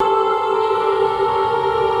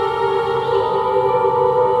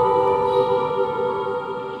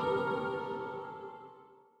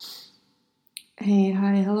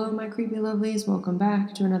lovelies, welcome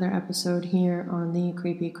back to another episode here on the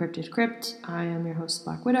Creepy Cryptid Crypt. I am your host,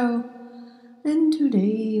 Black Widow, and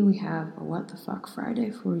today we have a What the Fuck Friday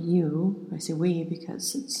for you. I say we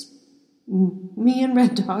because it's me and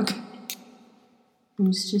Red Dog,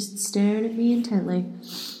 who's just staring at me intently.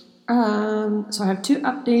 So I have two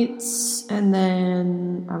updates, and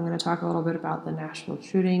then I'm going to talk a little bit about the Nashville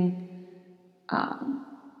shooting, and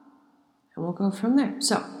we'll go from there.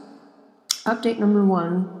 So, update number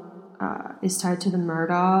one is tied to the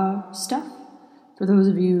Murdaugh stuff. For those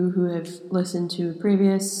of you who have listened to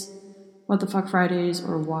previous What the Fuck Fridays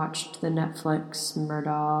or watched the Netflix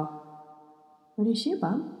Murdaugh... What is she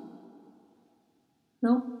about?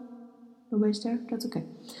 No? Nobody's there? That's okay.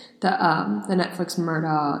 The Netflix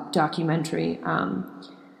Murdaugh documentary,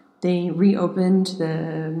 they reopened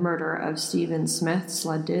the murder of Stephen Smith,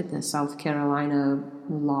 SLED did, the South Carolina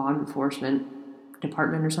Law Enforcement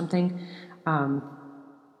Department or something.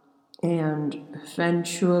 And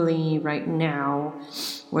eventually, right now,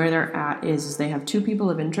 where they're at is they have two people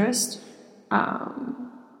of interest,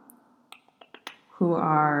 who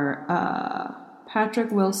are Patrick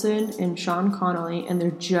Wilson and Sean Connolly, and they're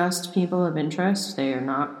just people of interest. They are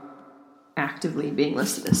not actively being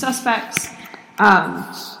listed as suspects.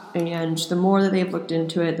 And the more that they've looked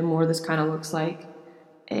into it, the more this kind of looks like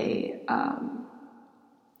a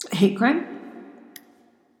hate crime,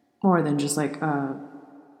 more than just like a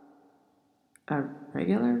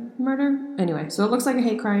regular murder. Anyway, so it looks like a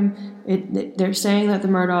hate crime. They're saying that the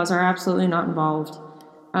Murdaughs are absolutely not involved.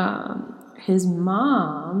 His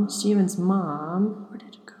mom, Stephen's mom, where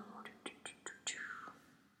did it go?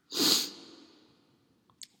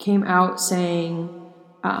 Came out saying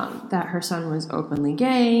that her son was openly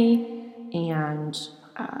gay and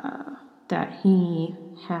that he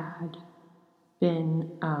had been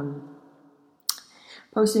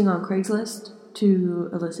posting on Craigslist to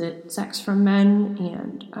elicit sex from men,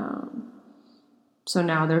 and so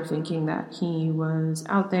now they're thinking that he was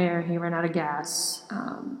out there, he ran out of gas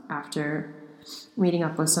after meeting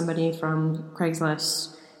up with somebody from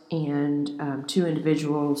Craigslist, and two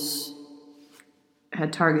individuals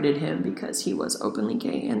had targeted him because he was openly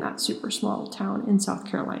gay in that super small town in South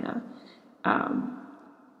Carolina.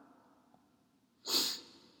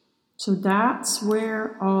 So that's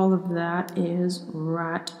where all of that is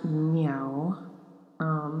right now.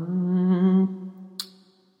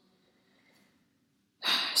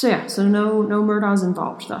 So no Murdaughs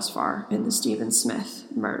involved thus far in the Stephen Smith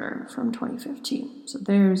murder from 2015. So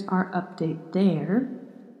there's our update there.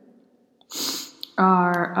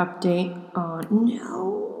 Our update on...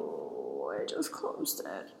 No, I just closed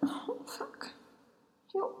it. Oh, fuck.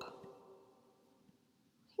 Help.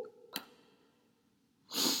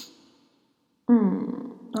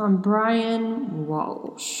 On Brian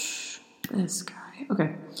Walsh. This guy.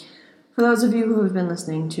 Okay. For those of you who have been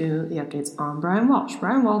listening to the updates on Brian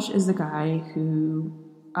Walsh is the guy who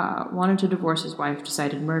wanted to divorce his wife,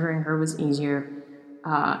 decided murdering her was easier,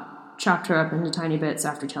 chopped her up into tiny bits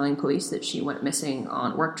after telling police that she went missing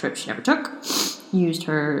on a work trip she never took, used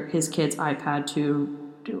his kid's iPad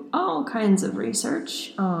to do all kinds of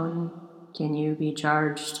research on, can you be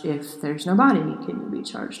charged if there's no body? Can you be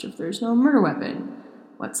charged if there's no murder weapon?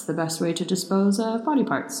 What's the best way to dispose of body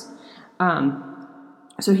parts?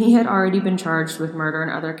 So he had already been charged with murder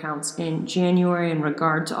and other counts in January in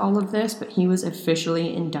regard to all of this, but he was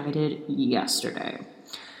officially indicted yesterday.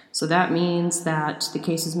 So that means that the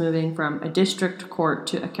case is moving from a district court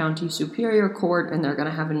to a county superior court, and they're going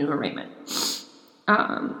to have a new arraignment.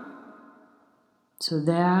 So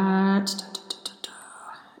that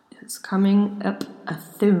is coming up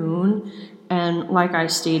soon. And like I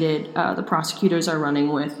stated, the prosecutors are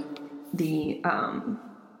running with the...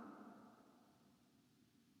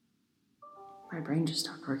 my brain just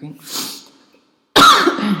stopped working. Excuse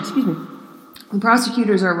me. The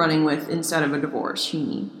prosecutors are running with, instead of a divorce,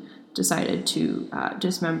 he decided to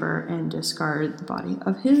dismember and discard the body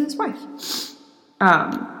of his wife.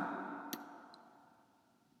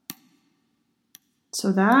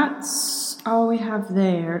 So that's all we have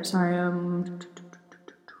there. Sorry,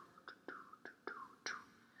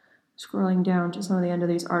 scrolling down to some of the end of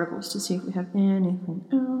these articles to see if we have anything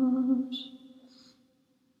else.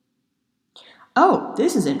 Oh,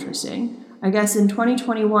 this is interesting. I guess in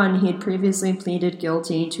 2021, he had previously pleaded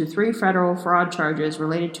guilty to 3 federal fraud charges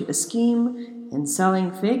related to a scheme in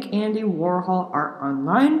selling fake Andy Warhol art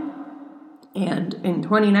online. And in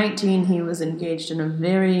 2019, he was engaged in a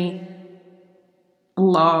very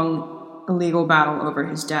long legal battle over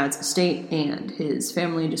his dad's estate, and his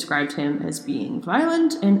family described him as being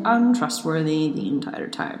violent and untrustworthy the entire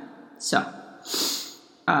time. So,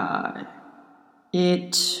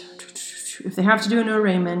 if they have to do a new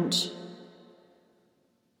arraignment,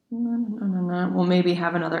 we'll maybe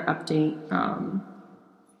have another update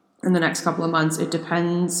in the next couple of months. It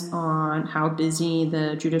depends on how busy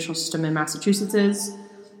the judicial system in Massachusetts is.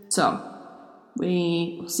 So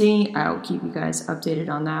we will see. I'll keep you guys updated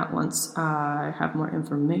on that once I have more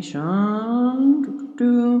information.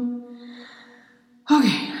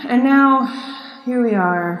 Okay, and now here we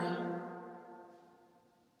are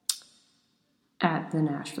at the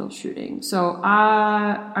Nashville shooting. So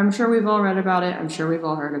I'm sure we've all read about it. I'm sure we've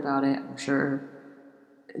all heard about it. I'm sure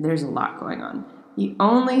there's a lot going on. The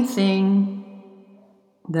only thing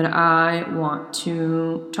that I want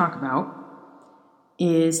to talk about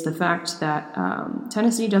is the fact that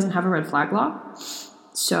Tennessee doesn't have a red flag law.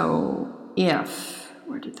 So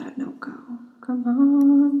where did that note go? Come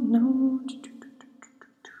on, no.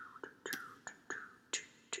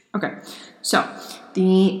 Okay, so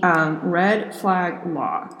the red flag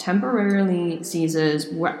law temporarily seizes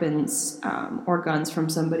weapons or guns from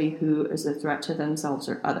somebody who is a threat to themselves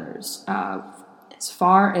or others. As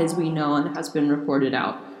far as we know and has been reported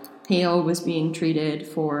out, Hale was being treated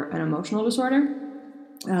for an emotional disorder.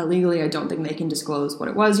 Legally, I don't think they can disclose what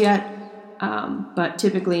it was yet, but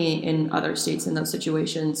typically in other states in those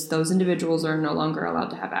situations, those individuals are no longer allowed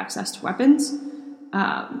to have access to weapons.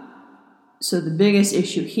 So the biggest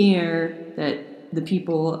issue here that the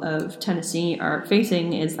people of Tennessee are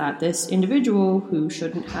facing is that this individual who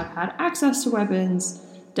shouldn't have had access to weapons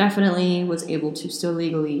definitely was able to still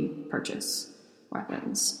legally purchase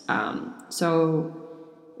weapons. So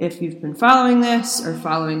if you've been following this or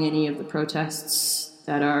following any of the protests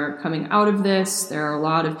that are coming out of this, there are a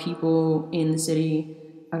lot of people in the city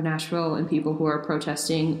of Nashville and people who are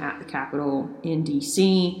protesting at the Capitol in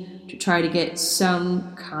D.C. to try to get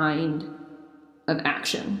some kind of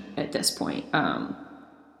action at this point. And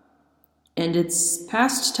it's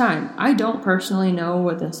past time. I don't personally know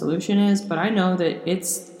what the solution is, but I know that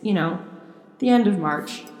it's, the end of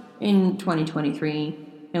March in 2023,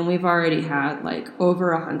 and we've already had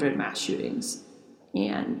over 100 mass shootings.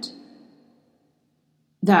 And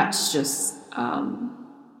that's just,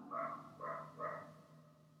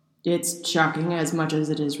 it's shocking as much as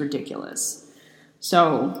it is ridiculous.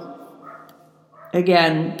 So,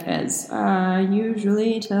 again, as I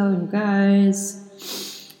usually tell you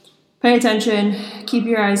guys, pay attention, keep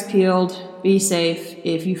your eyes peeled, be safe.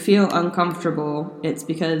 If you feel uncomfortable, it's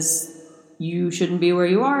because you shouldn't be where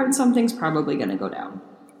you are and something's probably going to go down.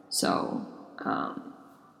 So,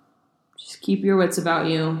 just keep your wits about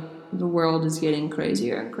you. The world is getting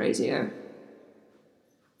crazier and crazier.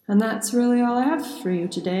 And that's really all I have for you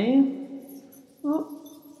today. Oh,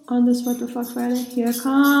 on this What the Fuck Friday, here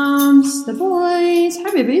comes the boys.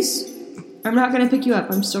 Hi, babies. I'm not going to pick you up.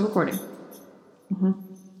 I'm still recording.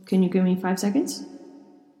 Can you give me 5 seconds?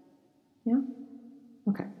 Yeah?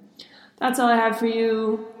 Okay. That's all I have for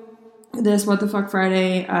you this What the Fuck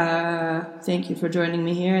Friday. Thank you for joining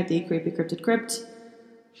me here at the Creepy Cryptid Crypt.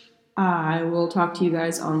 I will talk to you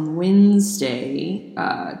guys on Wednesday.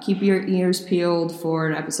 Keep your ears peeled for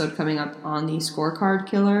an episode coming up on the Scorecard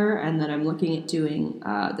Killer, and then I'm looking at doing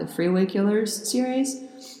the Freeway Killers series.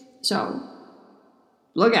 So,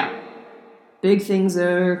 look out. Big things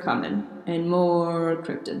are coming, and more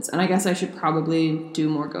cryptids. And I guess I should probably do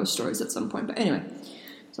more ghost stories at some point, but anyway.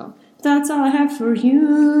 So, that's all I have for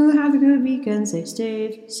you. Have a good weekend.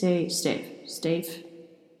 Stay safe.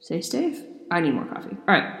 I need more coffee.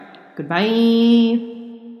 All right. Goodbye.